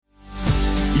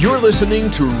You're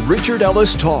listening to Richard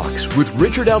Ellis Talks with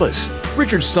Richard Ellis.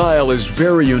 Richard's style is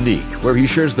very unique, where he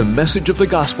shares the message of the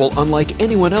gospel unlike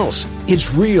anyone else.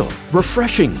 It's real,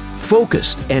 refreshing,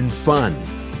 focused, and fun.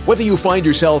 Whether you find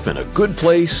yourself in a good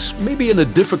place, maybe in a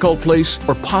difficult place,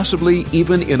 or possibly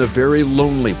even in a very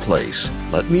lonely place,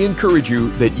 let me encourage you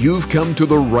that you've come to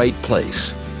the right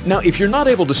place. Now, if you're not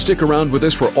able to stick around with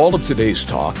us for all of today's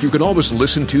talk, you can always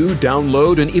listen to,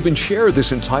 download, and even share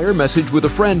this entire message with a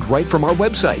friend right from our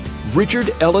website,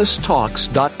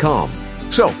 richardellistalks.com.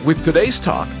 So, with today's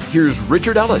talk, here's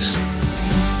Richard Ellis.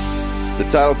 The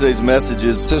title of today's message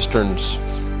is Cisterns.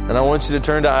 And I want you to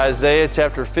turn to Isaiah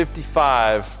chapter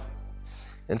 55.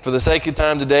 And for the sake of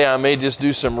time today, I may just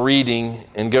do some reading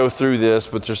and go through this,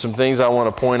 but there's some things I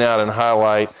want to point out and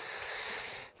highlight.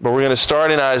 But we're going to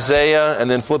start in Isaiah and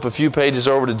then flip a few pages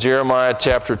over to Jeremiah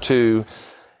chapter 2.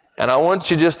 And I want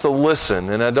you just to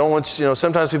listen. And I don't want you,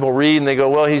 sometimes people read and they go,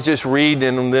 well, he's just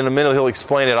reading and then in a minute he'll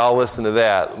explain it. I'll listen to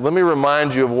that. Let me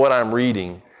remind you of what I'm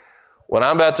reading. What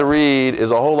I'm about to read is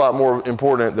a whole lot more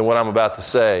important than what I'm about to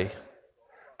say.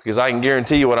 Because I can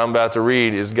guarantee you what I'm about to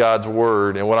read is God's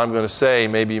Word. And what I'm going to say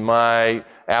may be my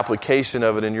application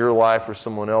of it in your life or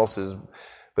someone else's.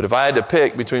 But if I had to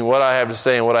pick between what I have to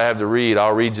say and what I have to read,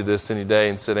 I'll read you this any day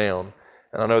and sit down.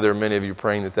 And I know there are many of you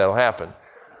praying that that'll happen.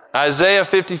 Isaiah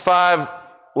 55,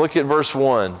 look at verse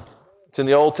 1. It's in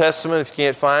the Old Testament. If you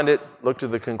can't find it, look to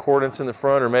the concordance in the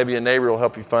front, or maybe a neighbor will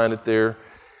help you find it there,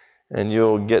 and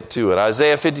you'll get to it.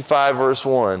 Isaiah 55, verse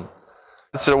 1.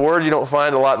 It's a word you don't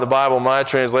find a lot in the Bible. My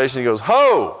translation goes,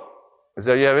 ho! Is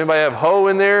that anybody have ho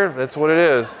in there? That's what it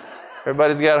is.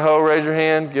 Everybody's got ho, raise your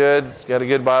hand. Good. Got a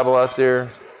good Bible out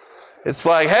there. It's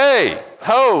like, hey,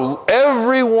 ho,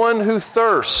 everyone who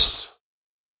thirsts.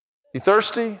 You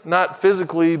thirsty? Not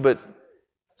physically, but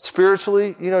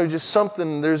spiritually. Just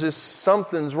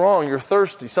something's wrong. You're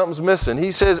thirsty. Something's missing.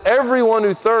 He says, everyone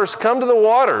who thirsts, come to the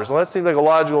waters. Well, that seems like a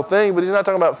logical thing, but he's not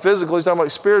talking about physical. He's talking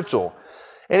about spiritual.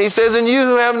 And he says, and you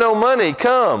who have no money,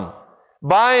 come,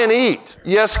 buy and eat.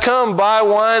 Yes, come, buy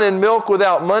wine and milk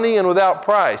without money and without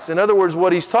price. In other words,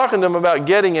 what he's talking to them about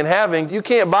getting and having, you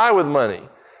can't buy with money.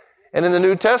 And in the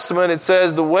New Testament, it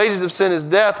says the wages of sin is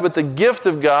death, but the gift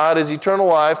of God is eternal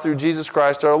life through Jesus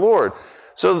Christ our Lord.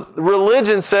 So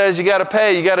religion says you got to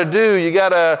pay, you got to do, you got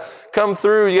to come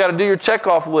through, you got to do your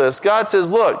checkoff list. God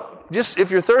says, look, just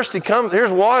if you're thirsty, come,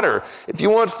 here's water. If you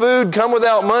want food, come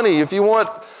without money. If you want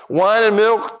wine and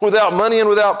milk, without money and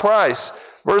without price.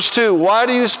 Verse 2, why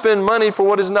do you spend money for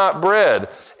what is not bread,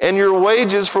 and your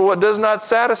wages for what does not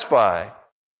satisfy?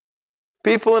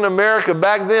 People in America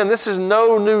back then, this is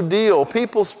no new deal.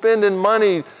 People spending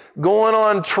money, going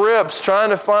on trips, trying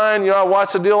to find, I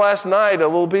watched a deal last night, a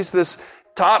little piece of this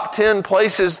top 10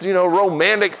 places,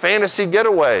 romantic fantasy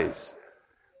getaways.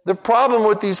 The problem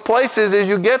with these places is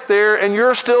you get there and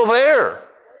you're still there.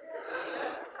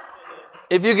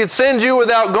 If you could send you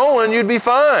without going, you'd be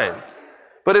fine.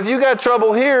 But if you got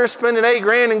trouble here, spending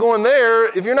 $8,000 and going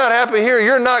there, if you're not happy here,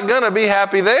 you're not going to be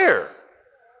happy there.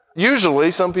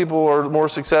 Usually, some people are more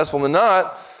successful than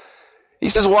not. He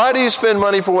says, why do you spend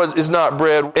money for what is not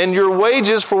bread, and your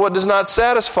wages for what does not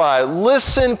satisfy?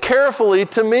 Listen carefully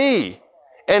to me,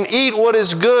 and eat what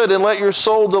is good, and let your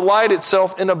soul delight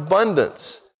itself in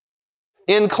abundance.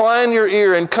 Incline your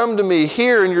ear and come to me.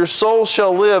 Hear, and your soul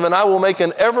shall live, and I will make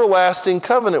an everlasting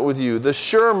covenant with you, the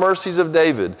sure mercies of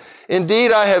David.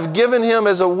 Indeed, I have given him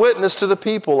as a witness to the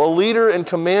people, a leader and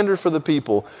commander for the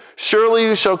people. Surely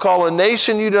you shall call a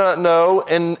nation you do not know,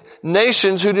 and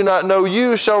nations who do not know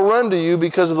you shall run to you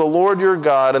because of the Lord your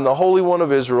God and the Holy One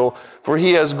of Israel, for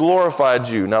he has glorified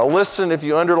you. Now listen, if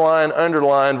you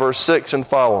underline verse 6 and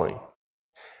following.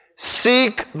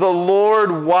 Seek the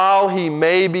Lord while he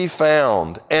may be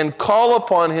found, and call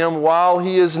upon him while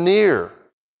he is near.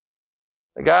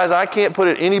 Guys, I can't put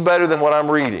it any better than what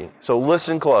I'm reading, so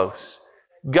listen close.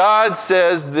 God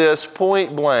says this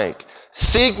point blank,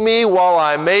 seek me while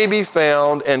I may be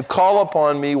found, and call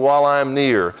upon me while I am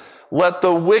near. Let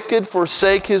the wicked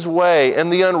forsake his way,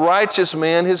 and the unrighteous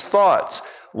man his thoughts.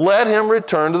 Let him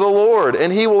return to the Lord,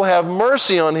 and he will have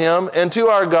mercy on him, and to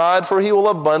our God, for he will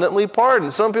abundantly pardon.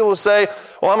 Some people say,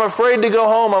 well, I'm afraid to go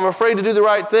home. I'm afraid to do the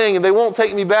right thing, and they won't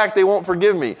take me back. They won't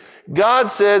forgive me.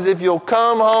 God says if you'll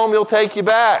come home, he'll take you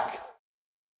back.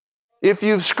 If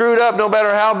you've screwed up, no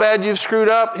matter how bad you've screwed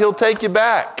up, he'll take you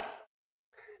back.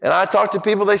 And I talk to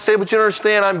people, they say, but you don't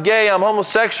understand, I'm gay, I'm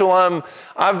homosexual,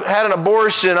 I've had an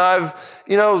abortion, I've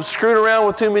screwed around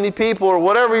with too many people, or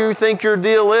whatever you think your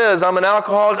deal is. I'm an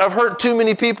alcoholic. I've hurt too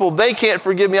many people. They can't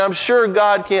forgive me. I'm sure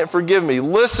God can't forgive me.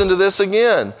 Listen to this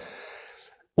again.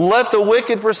 Let the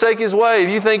wicked forsake his way. If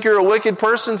you think you're a wicked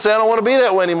person, say, I don't want to be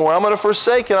that way anymore. I'm going to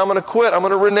forsake it. I'm going to quit. I'm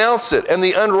going to renounce it. And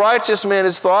the unrighteous man,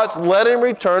 his thoughts, let him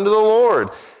return to the Lord.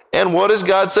 And what does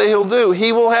God say he'll do?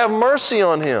 He will have mercy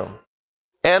on him.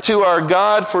 And to our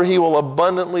God, for he will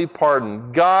abundantly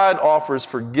pardon. God offers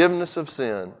forgiveness of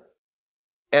sin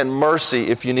and mercy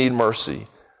if you need mercy.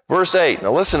 Verse 8.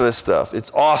 Now listen to this stuff.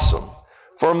 It's awesome.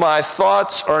 For my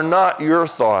thoughts are not your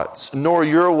thoughts, nor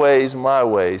your ways my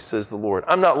ways, says the Lord.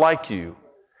 I'm not like you.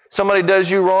 Somebody does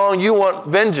you wrong, you want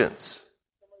vengeance.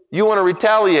 You want to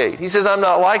retaliate. He says, I'm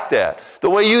not like that. The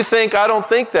way you think, I don't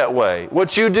think that way.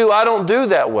 What you do, I don't do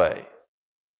that way.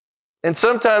 And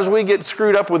sometimes we get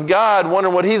screwed up with God,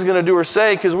 wondering what he's going to do or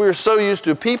say, because we are so used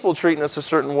to people treating us a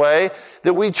certain way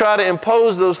that we try to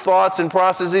impose those thoughts and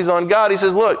processes on God. He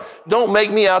says, look, don't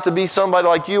make me out to be somebody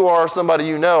like you are or somebody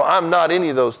you know. I'm not any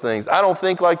of those things. I don't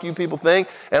think like you people think,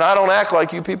 and I don't act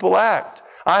like you people act.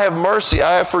 I have mercy.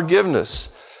 I have forgiveness.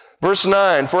 Verse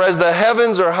 9, for as the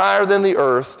heavens are higher than the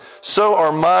earth, so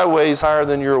are my ways higher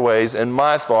than your ways, and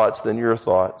my thoughts than your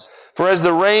thoughts. For as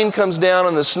the rain comes down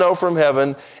and the snow from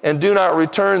heaven, and do not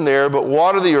return there, but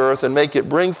water the earth and make it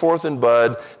bring forth and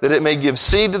bud, that it may give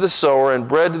seed to the sower and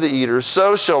bread to the eater,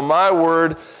 so shall my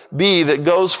word be that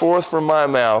goes forth from my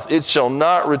mouth. It shall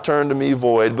not return to me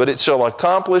void, but it shall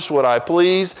accomplish what I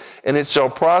please, and it shall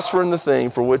prosper in the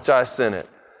thing for which I sent it.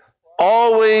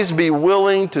 Always be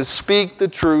willing to speak the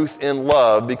truth in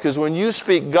love, because when you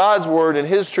speak God's word and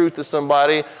his truth to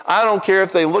somebody, I don't care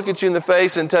if they look at you in the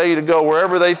face and tell you to go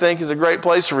wherever they think is a great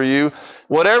place for you.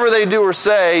 Whatever they do or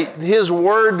say, his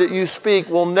word that you speak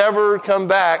will never come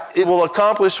back. It will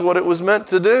accomplish what it was meant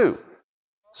to do.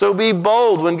 So be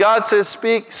bold. When God says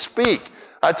speak, speak.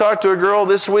 I talked to a girl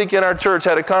this week in our church,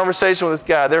 had a conversation with this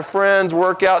guy. They're friends,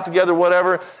 work out together,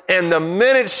 whatever. And the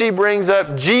minute she brings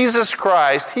up Jesus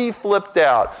Christ, he flipped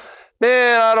out.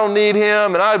 Man, I don't need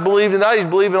him. And I believed in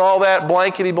all that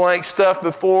blankety blank stuff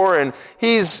before. And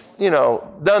he's,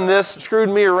 done this, screwed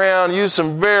me around, used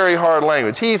some very hard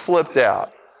language. He flipped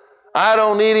out. I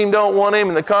don't need him, don't want him.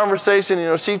 And the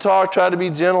conversation, she talked, tried to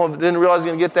be gentle, didn't realize he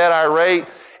was going to get that irate.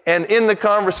 And in the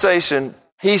conversation,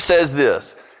 he says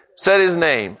this. Said his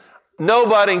name.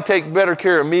 Nobody can take better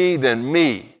care of me than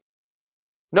me.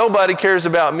 Nobody cares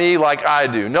about me like I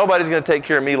do. Nobody's going to take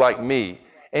care of me like me.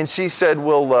 And she said,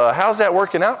 well, how's that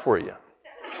working out for you?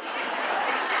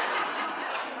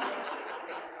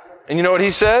 And you know what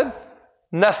he said?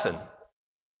 Nothing.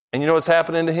 And you know what's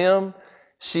happening to him?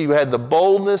 She had the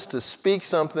boldness to speak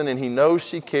something, and he knows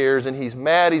she cares, and he's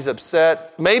mad, he's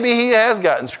upset. Maybe he has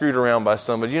gotten screwed around by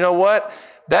somebody. You know what?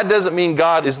 That doesn't mean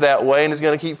God is that way and is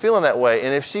going to keep feeling that way.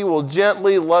 And if she will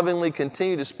gently, lovingly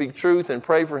continue to speak truth and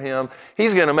pray for him,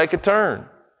 he's going to make a turn.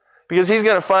 Because he's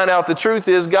going to find out the truth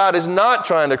is God is not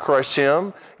trying to crush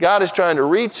him. God is trying to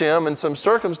reach him, and some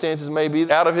circumstances may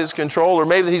be out of his control, or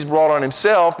maybe he's brought on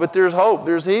himself, but there's hope,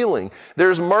 there's healing,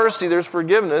 there's mercy, there's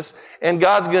forgiveness, and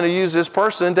God's going to use this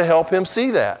person to help him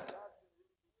see that.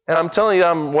 And I'm telling you,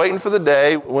 I'm waiting for the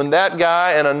day when that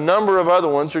guy and a number of other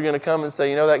ones are going to come and say,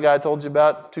 you know that guy I told you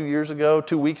about 2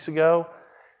 weeks ago?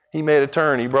 He made a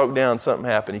turn, he broke down, something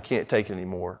happened, he can't take it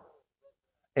anymore.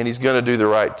 And he's going to do the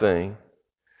right thing.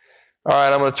 All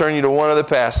right, I'm going to turn you to one other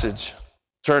passage.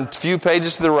 Turn a few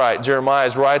pages to the right. Jeremiah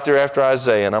is right there after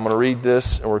Isaiah, and I'm going to read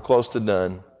this, and we're close to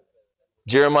done.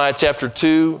 Jeremiah chapter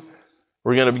 2,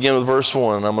 we're going to begin with verse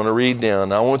 1, and I'm going to read down.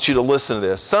 Now, I want you to listen to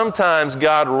this. Sometimes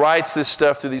God writes this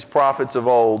stuff through these prophets of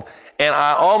old, and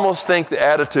I almost think the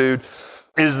attitude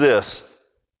is this.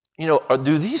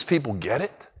 Do these people get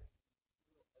it?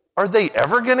 Are they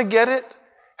ever going to get it?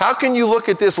 How can you look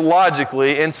at this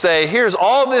logically and say, here's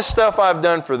all this stuff I've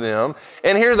done for them,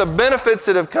 and here are the benefits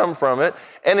that have come from it,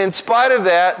 and in spite of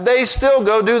that, they still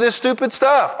go do this stupid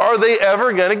stuff. Are they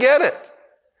ever going to get it?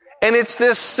 And it's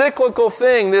this cyclical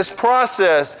thing, this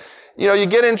process. You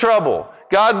get in trouble.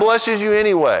 God blesses you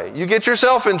anyway. You get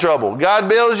yourself in trouble. God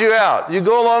bails you out. You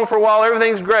go along for a while,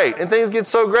 everything's great, and things get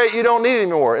so great you don't need it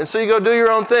anymore. And so you go do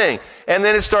your own thing. And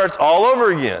then it starts all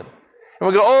over again. And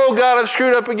we go, oh, God, I've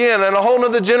screwed up again. And a whole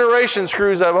other generation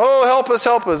screws up. Oh, help us,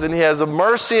 help us. And he has a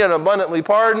mercy and abundantly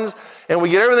pardons. And we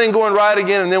get everything going right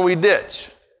again, and then we ditch.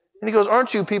 And he goes,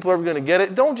 aren't you people ever going to get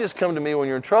it? Don't just come to me when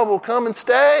you're in trouble. Come and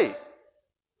stay.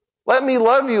 Let me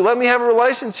love you. Let me have a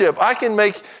relationship.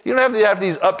 You don't have to have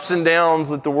these ups and downs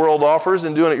that the world offers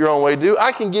and doing it your own way do.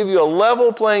 I can give you a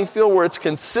level playing field where it's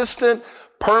consistent,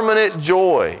 permanent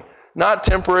joy, not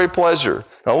temporary pleasure.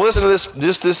 Now listen to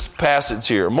this passage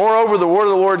here. Moreover, the word of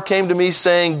the Lord came to me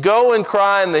saying, go and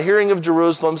cry in the hearing of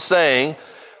Jerusalem, saying,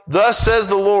 thus says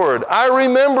the Lord, I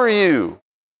remember you.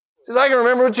 He says, I can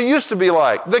remember what you used to be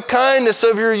like, the kindness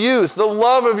of your youth, the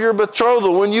love of your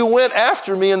betrothal, when you went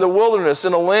after me in the wilderness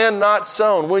in a land not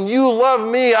sown. When you loved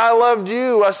me, I loved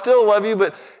you. I still love you,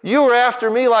 but you were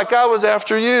after me like I was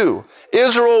after you.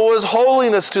 Israel was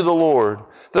holiness to the Lord,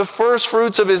 the first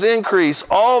fruits of his increase.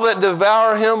 All that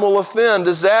devour him will offend.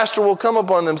 Disaster will come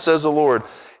upon them, says the Lord.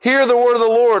 Hear the word of the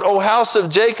Lord, O house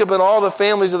of Jacob and all the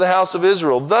families of the house of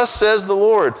Israel. Thus says the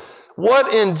Lord,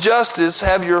 what injustice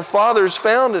have your fathers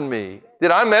found in me? Did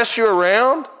I mess you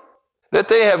around? That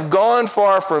they have gone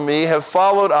far from me, have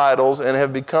followed idols, and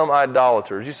have become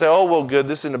idolaters. You say, oh, well, good,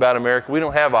 this isn't about America. We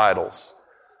don't have idols.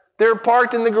 They're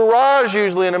parked in the garage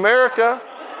usually in America.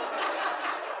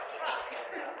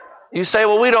 You say,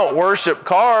 well, we don't worship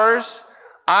cars.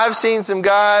 I've seen some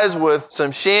guys with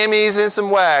some chamois and some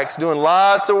wax doing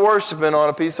lots of worshiping on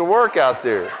a piece of work out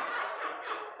there.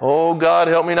 Oh, God,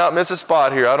 help me not miss a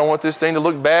spot here. I don't want this thing to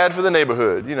look bad for the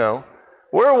neighborhood, you know.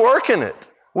 We're working it.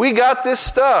 We got this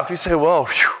stuff. You say, well,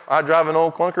 I drive an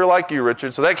old clunker like you,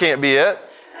 Richard, so that can't be it.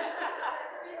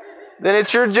 Then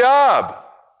it's your job.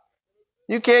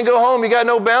 You can't go home. You got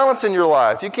no balance in your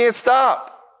life. You can't stop.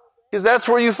 Because that's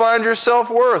where you find your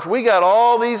self-worth. We got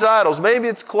all these idols. Maybe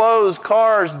it's clothes,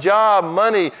 cars, job,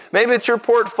 money. Maybe it's your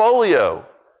portfolio.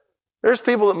 There's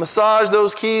people that massage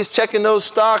those keys, checking those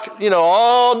stock,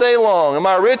 all day long. Am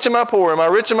I rich? Am I poor? Am I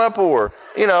rich? Am I poor?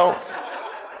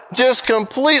 Just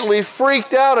completely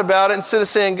freaked out about it instead of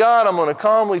saying, God, I'm going to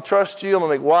calmly trust you. I'm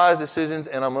going to make wise decisions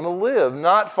and I'm going to live,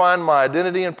 not find my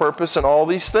identity and purpose in all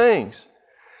these things.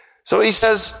 So he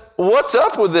says, what's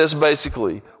up with this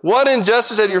basically? What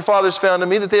injustice have your fathers found in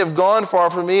me that they have gone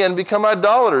far from me and become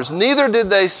idolaters? Neither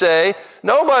did they say,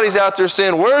 nobody's out there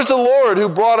saying, where's the Lord who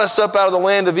brought us up out of the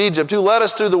land of Egypt, who led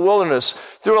us through the wilderness,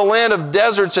 through a land of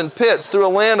deserts and pits, through a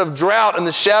land of drought and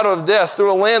the shadow of death,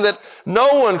 through a land that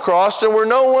no one crossed and where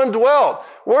no one dwelt.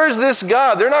 Where's this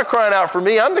God? They're not crying out for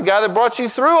me. I'm the guy that brought you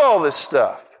through all this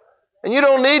stuff. And you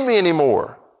don't need me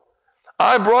anymore.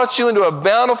 I brought you into a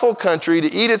bountiful country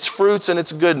to eat its fruits and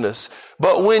its goodness.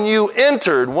 But when you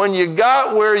entered, when you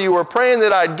got where you were praying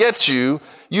that I'd get you,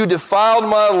 you defiled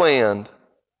my land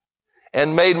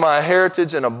and made my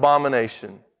heritage an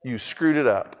abomination. You screwed it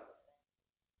up.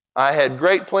 I had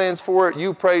great plans for it.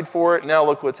 You prayed for it. Now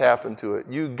look what's happened to it.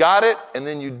 You got it, and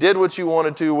then you did what you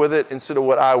wanted to with it instead of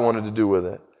what I wanted to do with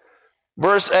it.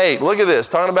 Verse 8, look at this,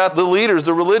 talking about the leaders,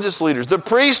 the religious leaders. The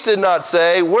priests did not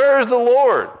say, where is the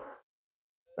Lord?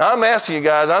 Now, I'm asking you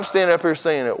guys, I'm standing up here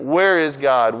saying it. Where is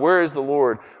God? Where is the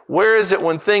Lord? Where is it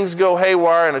when things go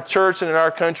haywire in a church and in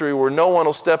our country where no one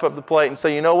will step up to the plate and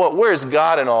say, you know what, where is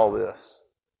God in all this?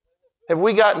 Have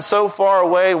we gotten so far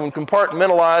away and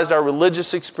compartmentalized our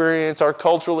religious experience, our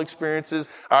cultural experiences,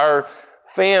 our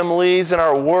families and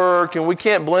our work, and we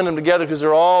can't blend them together because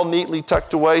they're all neatly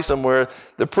tucked away somewhere?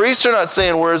 The priests are not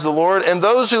saying, where is the Lord? And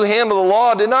those who handle the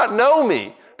law did not know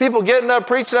me. People getting up,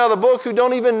 preaching out of the book who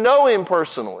don't even know him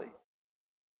personally.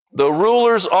 The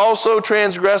rulers also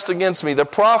transgressed against me. The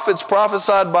prophets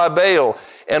prophesied by Baal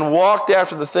and walked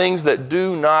after the things that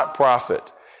do not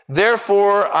profit.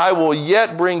 Therefore, I will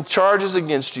yet bring charges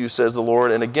against you, says the Lord,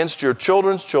 and against your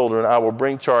children's children I will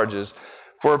bring charges.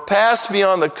 For pass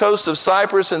beyond the coast of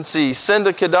Cyprus and see, send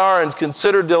to Kedar and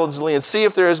consider diligently and see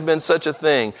if there has been such a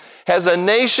thing. Has a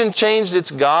nation changed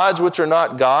its gods, which are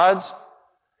not gods?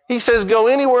 He says, go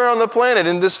anywhere on the planet.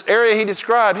 In this area he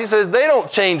describes, he says, they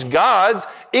don't change gods.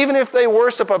 Even if they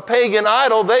worship a pagan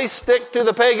idol, they stick to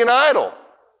the pagan idol.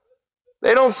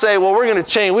 They don't say, well, we're going to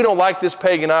change. We don't like this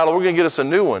pagan idol. We're going to get us a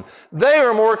new one. They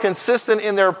are more consistent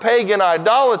in their pagan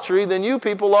idolatry than you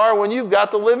people are when you've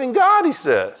got the living God, he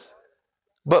says.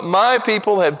 But my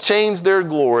people have changed their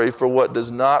glory for what does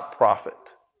not profit.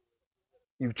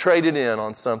 You've traded in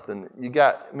on something. You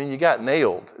got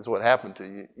nailed is what happened to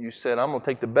you. You said, I'm going to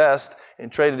take the best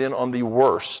and trade it in on the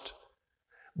worst.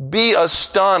 Be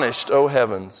astonished, O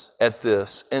heavens, at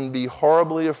this, and be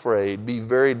horribly afraid. Be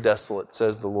very desolate,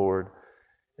 says the Lord.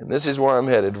 And this is where I'm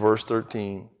headed, verse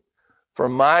 13. For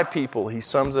my people, he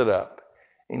sums it up,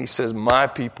 and he says, my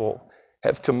people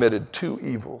have committed two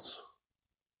evils.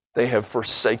 They have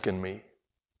forsaken me,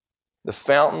 the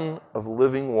fountain of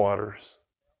living waters,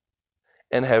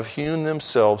 and have hewn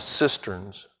themselves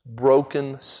cisterns,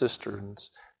 broken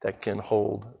cisterns that can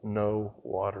hold no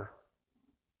water.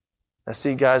 Now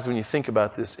see, guys, when you think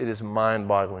about this, it is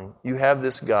mind-boggling. You have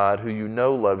this God who you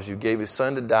know loves you, gave his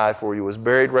son to die for you, was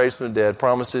buried, raised from the dead,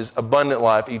 promises abundant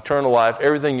life, eternal life,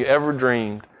 everything you ever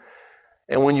dreamed.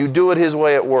 And when you do it his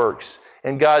way, it works.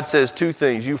 And God says two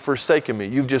things. You've forsaken me.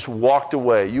 You've just walked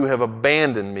away. You have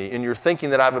abandoned me. And you're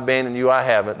thinking that I've abandoned you. I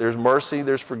haven't. There's mercy.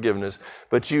 There's forgiveness.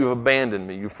 But you've abandoned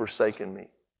me. You've forsaken me.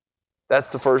 That's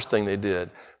the first thing they did.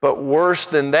 But worse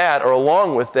than that, or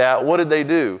along with that, what did they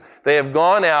do? They have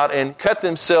gone out and cut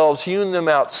themselves, hewn them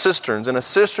out cisterns. And a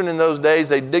cistern in those days,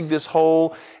 they dig this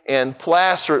hole and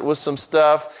plaster it with some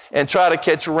stuff and try to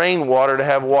catch rainwater to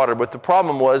have water. But the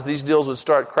problem was these deals would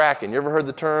start cracking. You ever heard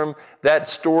the term, that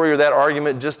story or that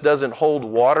argument just doesn't hold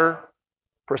water?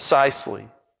 Precisely.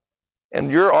 And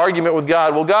your argument with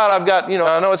God, well, God, I've got,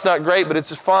 I know it's not great, but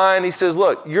it's fine. He says,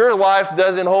 look, your life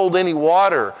doesn't hold any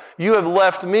water. You have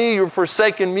left me. You've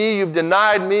forsaken me. You've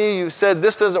denied me. You've said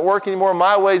this doesn't work anymore.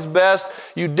 My way's best.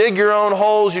 You dig your own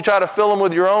holes. You try to fill them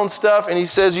with your own stuff. And he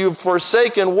says, you've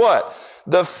forsaken what?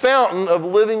 The fountain of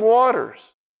living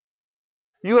waters.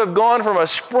 You have gone from a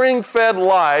spring-fed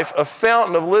life, a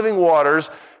fountain of living waters,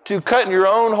 to cutting your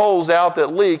own holes out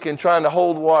that leak and trying to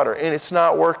hold water. And it's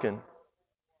not working.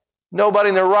 Nobody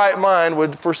in their right mind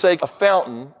would forsake a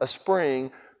fountain, a spring,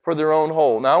 for their own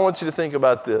hole. Now, I want you to think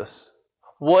about this.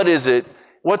 What is it?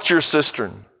 What's your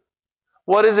cistern?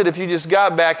 What is it if you just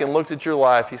got back and looked at your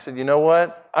life? You said, you know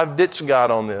what? I've ditched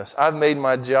God on this. I've made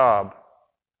my job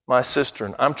my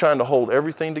cistern. I'm trying to hold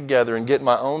everything together and get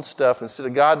my own stuff. Instead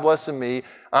of God blessing me,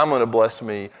 I'm going to bless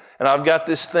me. And I've got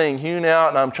this thing hewn out,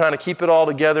 and I'm trying to keep it all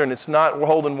together, and it's not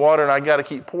holding water, and I got to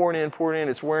keep pouring in.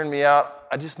 It's wearing me out.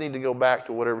 I just need to go back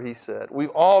to whatever he said. We've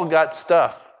all got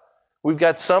stuff. We've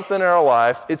got something in our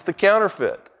life. It's the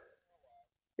counterfeit.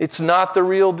 It's not the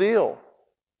real deal.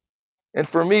 And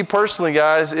for me personally,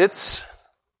 guys,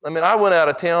 I went out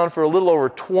of town for a little over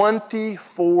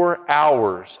 24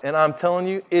 hours. And I'm telling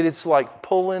you, it's like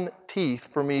pulling teeth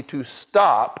for me to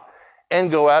stop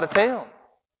and go out of town.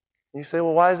 You say,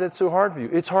 well, why is that so hard for you?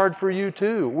 It's hard for you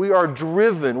too. We are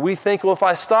driven. We think, well, if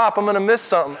I stop, I'm going to miss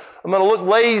something. I'm going to look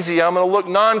lazy. I'm going to look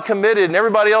non-committed. And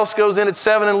everybody else goes in at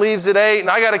 7 and leaves at 8. And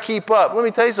I got to keep up. Let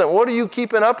me tell you something. What are you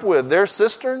keeping up with? Their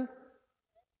cistern?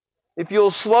 If you'll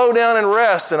slow down and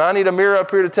rest, and I need a mirror up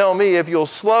here to tell me, if you'll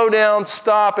slow down,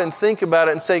 stop, and think about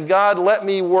it and say, God, let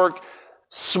me work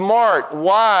smart,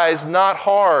 wise, not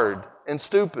hard and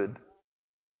stupid.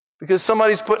 Because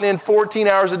somebody's putting in 14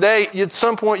 hours a day, at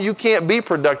some point you can't be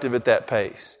productive at that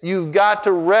pace. You've got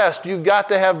to rest. You've got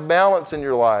to have balance in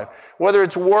your life, whether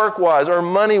it's work-wise or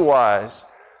money-wise.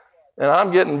 And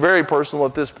I'm getting very personal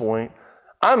at this point.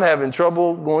 I'm having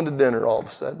trouble going to dinner all of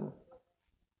a sudden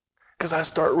because I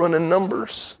start running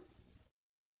numbers.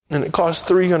 And it costs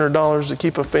 $300 to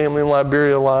keep a family in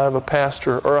Liberia alive, a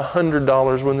pastor, or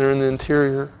 $100 when they're in the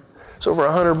interior. So for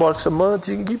 $100 a month,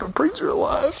 you can keep a preacher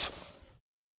alive.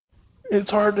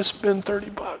 It's hard to spend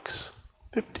 $30, $50.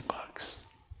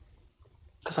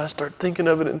 Because I start thinking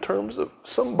of it in terms of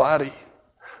somebody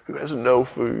who has no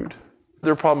food.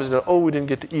 Their problem is that, we didn't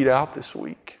get to eat out this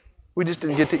week. We just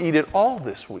didn't get to eat it all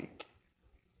this week.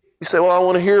 You say, well, I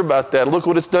want to hear about that. Look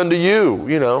what it's done to you,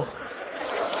 You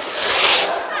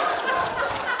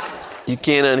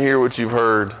can't unhear what you've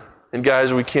heard. And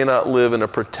guys, we cannot live in a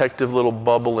protective little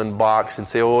bubble and box and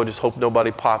say, I just hope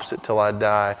nobody pops it till I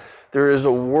die. There is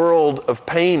a world of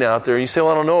pain out there. You say,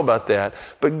 well, I don't know about that.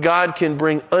 But God can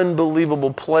bring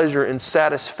unbelievable pleasure and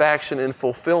satisfaction and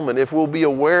fulfillment if we'll be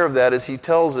aware of that as he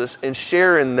tells us and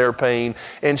share in their pain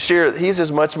and share. He's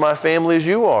as much my family as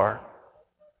you are.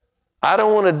 I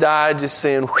don't want to die just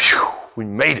saying, whew, we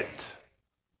made it.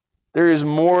 There is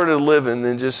more to living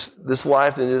than just this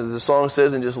life, than as the song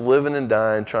says, than just living and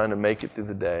dying, trying to make it through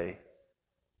the day.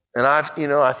 And I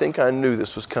think I knew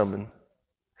this was coming.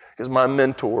 Because my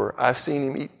mentor, I've seen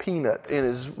him eat peanuts in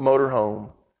his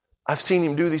motorhome. I've seen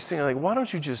him do these things like, why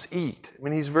don't you just eat?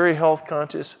 He's very health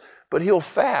conscious, but he'll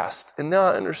fast. And now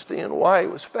I understand why he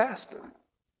was fasting.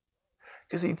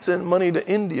 Because he'd send money to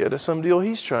India to some deal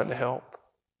he's trying to help.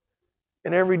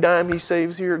 And every dime he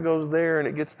saves here goes there and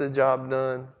it gets the job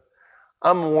done.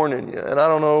 I'm warning you. And I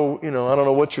don't know, I don't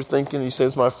know what you're thinking. You say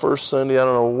it's my first Sunday. I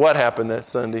don't know what happened that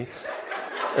Sunday.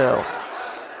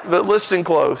 But listen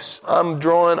close. I'm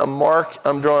drawing a mark.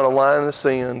 I'm drawing a line in the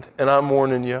sand, and I'm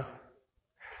warning you.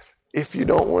 If you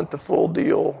don't want the full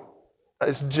deal,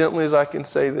 as gently as I can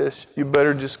say this, you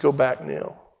better just go back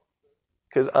now.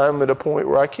 Because I'm at a point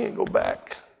where I can't go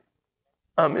back.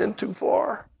 I'm in too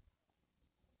far.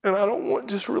 And I don't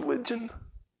want just religion.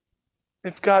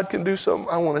 If God can do something,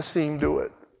 I want to see him do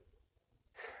it.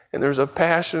 And there's a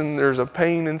passion, there's a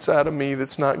pain inside of me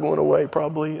that's not going away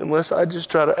probably unless I just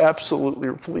try to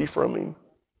absolutely flee from him.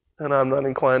 And I'm not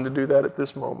inclined to do that at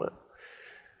this moment.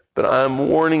 But I'm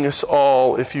warning us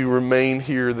all, if you remain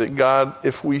here, that God,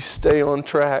 if we stay on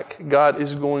track, God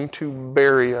is going to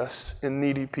bury us in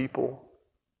needy people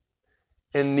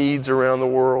and needs around the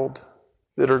world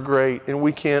that are great. And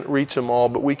we can't reach them all,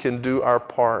 but we can do our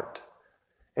part.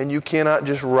 And you cannot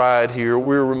just ride here.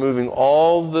 We're removing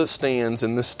all the stands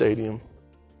in this stadium.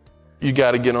 You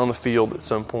got to get on the field at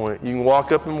some point. You can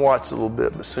walk up and watch a little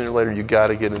bit, but sooner or later you got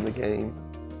to get in the game.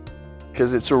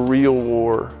 Because it's a real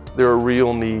war. There are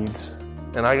real needs.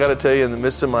 And I got to tell you, in the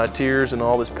midst of my tears and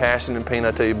all this passion and pain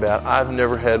I tell you about, I've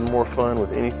never had more fun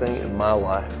with anything in my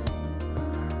life.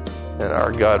 And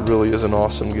our God really is an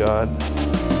awesome God.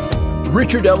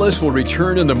 Richard Ellis will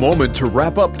return in a moment to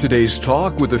wrap up today's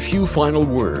talk with a few final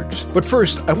words. But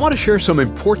first, I want to share some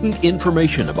important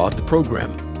information about the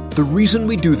program. The reason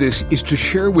we do this is to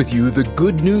share with you the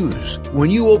good news. When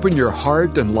you open your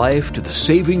heart and life to the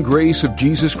saving grace of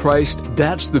Jesus Christ,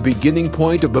 that's the beginning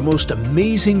point of the most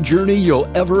amazing journey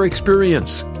you'll ever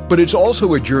experience. But it's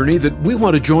also a journey that we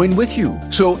want to join with you.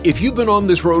 So if you've been on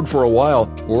this road for a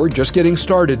while or just getting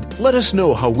started, let us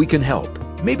know how we can help.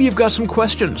 Maybe you've got some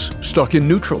questions, stuck in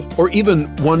neutral, or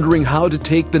even wondering how to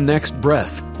take the next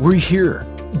breath. We're here.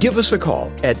 Give us a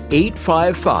call at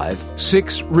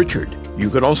 855-6-RICHARD.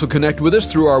 You can also connect with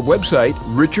us through our website,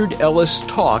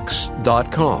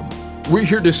 richardellistalks.com. We're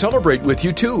here to celebrate with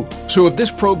you too. So if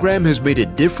this program has made a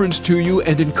difference to you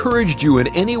and encouraged you in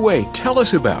any way, tell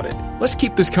us about it. Let's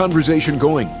keep this conversation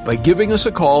going by giving us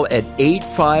a call at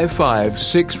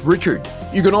 855-6-RICHARD.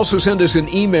 You can also send us an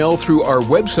email through our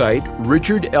website,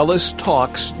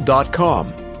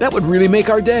 richardellistalks.com. That would really make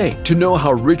our day to know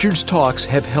how Richard's Talks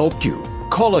have helped you.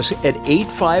 Call us at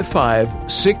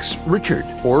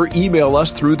 855-6-RICHARD or email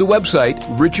us through the website,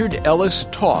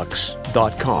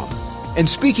 richardellistalks.com. And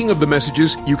speaking of the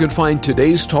messages, you can find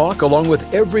today's talk along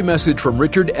with every message from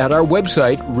Richard at our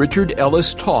website,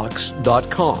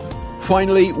 richardellistalks.com.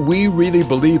 Finally, we really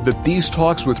believe that these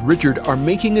talks with Richard are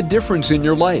making a difference in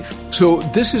your life. So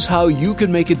this is how you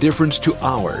can make a difference to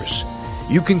ours.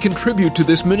 You can contribute to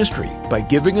this ministry by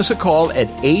giving us a call at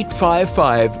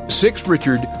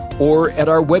 855-6-RICHARD or at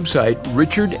our website,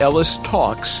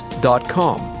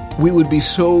 richardellistalks.com. We would be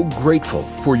so grateful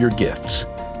for your gifts.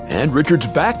 And Richard's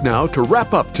back now to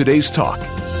wrap up today's talk.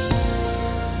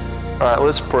 All right,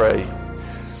 let's pray.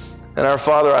 And our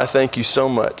Father, I thank you so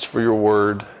much for your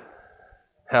word,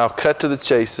 how cut to the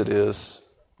chase it is,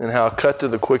 and how cut to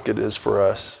the quick it is for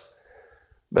us,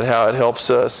 but how it helps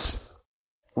us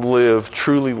live,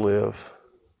 truly live.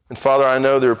 And Father, I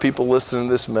know there are people listening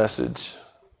to this message.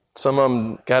 Some of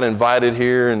them got invited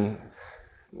here and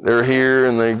they're here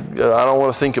and I don't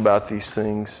want to think about these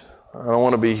things. I don't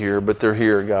want to be here, but they're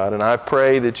here, God. And I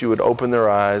pray that you would open their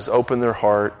eyes, open their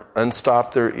heart,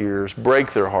 unstop their ears,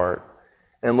 break their heart,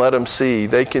 and let them see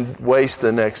they can waste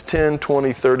the next 10,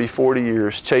 20, 30, 40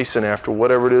 years chasing after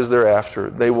whatever it is they're after.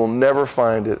 They will never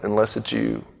find it unless it's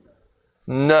you.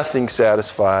 Nothing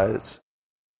satisfies.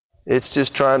 It's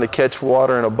just trying to catch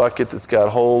water in a bucket that's got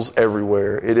holes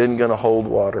everywhere. It isn't going to hold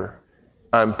water.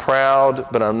 I'm proud,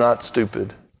 but I'm not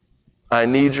stupid. I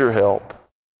need your help.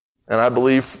 And I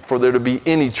believe for there to be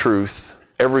any truth,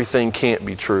 everything can't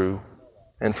be true.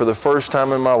 And for the first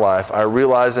time in my life, I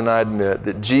realize and I admit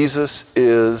that Jesus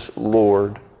is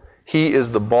Lord. He is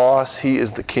the boss. He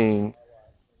is the king.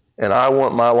 And I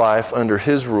want my life under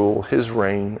his rule, his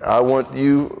reign. I want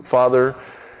you, Father,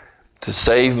 to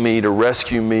save me, to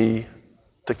rescue me,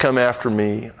 to come after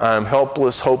me. I'm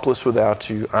helpless, hopeless without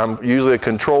you. I'm usually a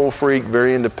control freak,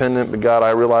 very independent, but God, I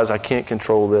realize I can't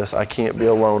control this. I can't be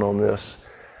alone on this.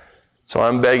 So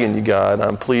I'm begging you, God,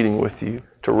 I'm pleading with you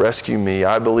to rescue me.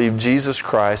 I believe Jesus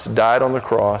Christ died on the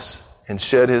cross and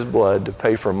shed his blood to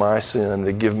pay for my sin,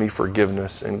 to give me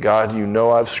forgiveness. And God, you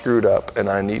know I've screwed up and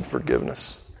I need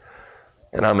forgiveness.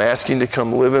 And I'm asking to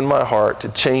come live in my heart, to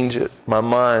change it, my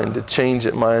mind, to change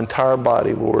it, my entire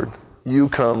body, Lord. You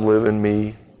come live in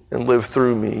me and live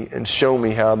through me and show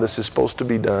me how this is supposed to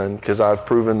be done, because I've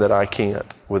proven that I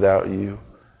can't without you.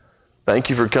 Thank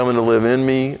you for coming to live in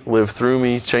me, live through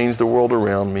me, change the world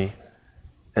around me.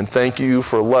 And thank you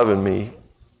for loving me,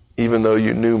 even though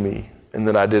you knew me and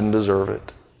that I didn't deserve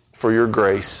it, for your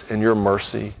grace and your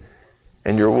mercy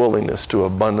and your willingness to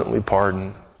abundantly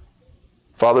pardon.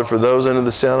 Father, for those under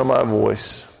the sound of my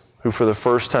voice who for the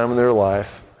first time in their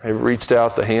life have reached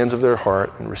out the hands of their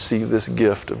heart and received this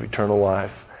gift of eternal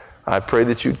life, I pray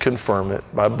that you'd confirm it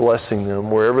by blessing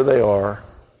them wherever they are.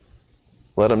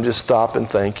 Let them just stop and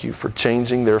thank you for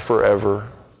changing their forever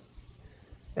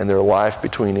and their life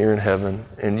between here and heaven,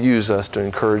 and use us to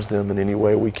encourage them in any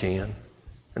way we can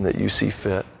and that you see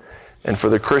fit. And for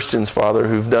the Christians, Father,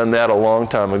 who've done that a long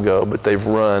time ago, but they've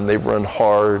run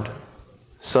hard,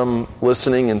 some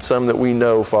listening and some that we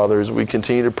know, Father, as we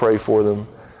continue to pray for them,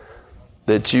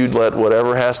 that you'd let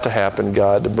whatever has to happen,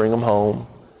 God, to bring them home,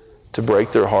 to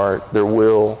break their heart, their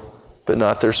will, but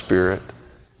not their spirit.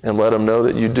 and let them know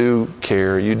that you do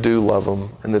care, you do love them,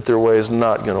 and that their way is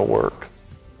not going to work.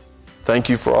 Thank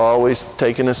you for always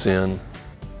taking us in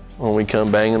when we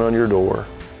come banging on your door.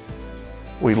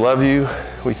 We love you.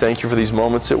 We thank you for these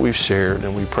moments that we've shared,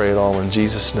 and we pray it all in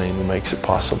Jesus' name who makes it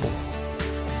possible.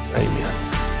 Amen.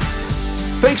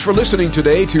 Thanks for listening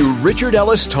today to Richard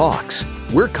Ellis Talks.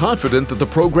 We're confident that the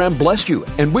program blessed you,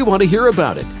 and we want to hear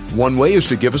about it. One way is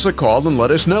to give us a call and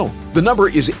let us know. The number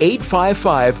is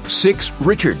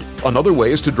 855-6-RICHARD. Another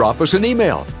way is to drop us an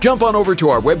email. Jump on over to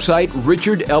our website,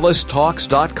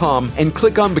 richardellistalks.com, and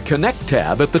click on the Connect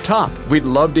tab at the top. We'd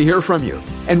love to hear from you.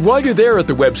 And while you're there at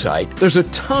the website, there's a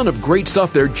ton of great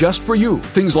stuff there just for you.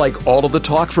 Things like all of the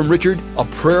talks from Richard, a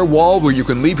prayer wall where you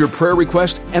can leave your prayer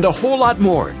request, and a whole lot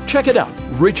more. Check it out,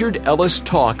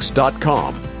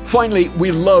 richardellistalks.com. Finally,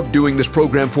 we love doing this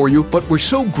program for you, but we're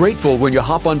so grateful when you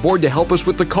hop on board to help us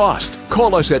with the cost.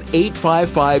 Call us at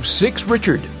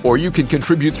 855-6-RICHARD, or you can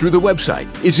contribute through the website.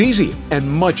 It's easy and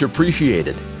much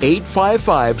appreciated.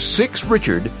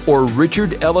 855-6-RICHARD or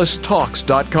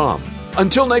richardellistalks.com.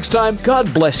 Until next time,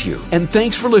 God bless you, and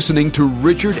thanks for listening to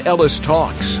Richard Ellis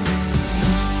Talks.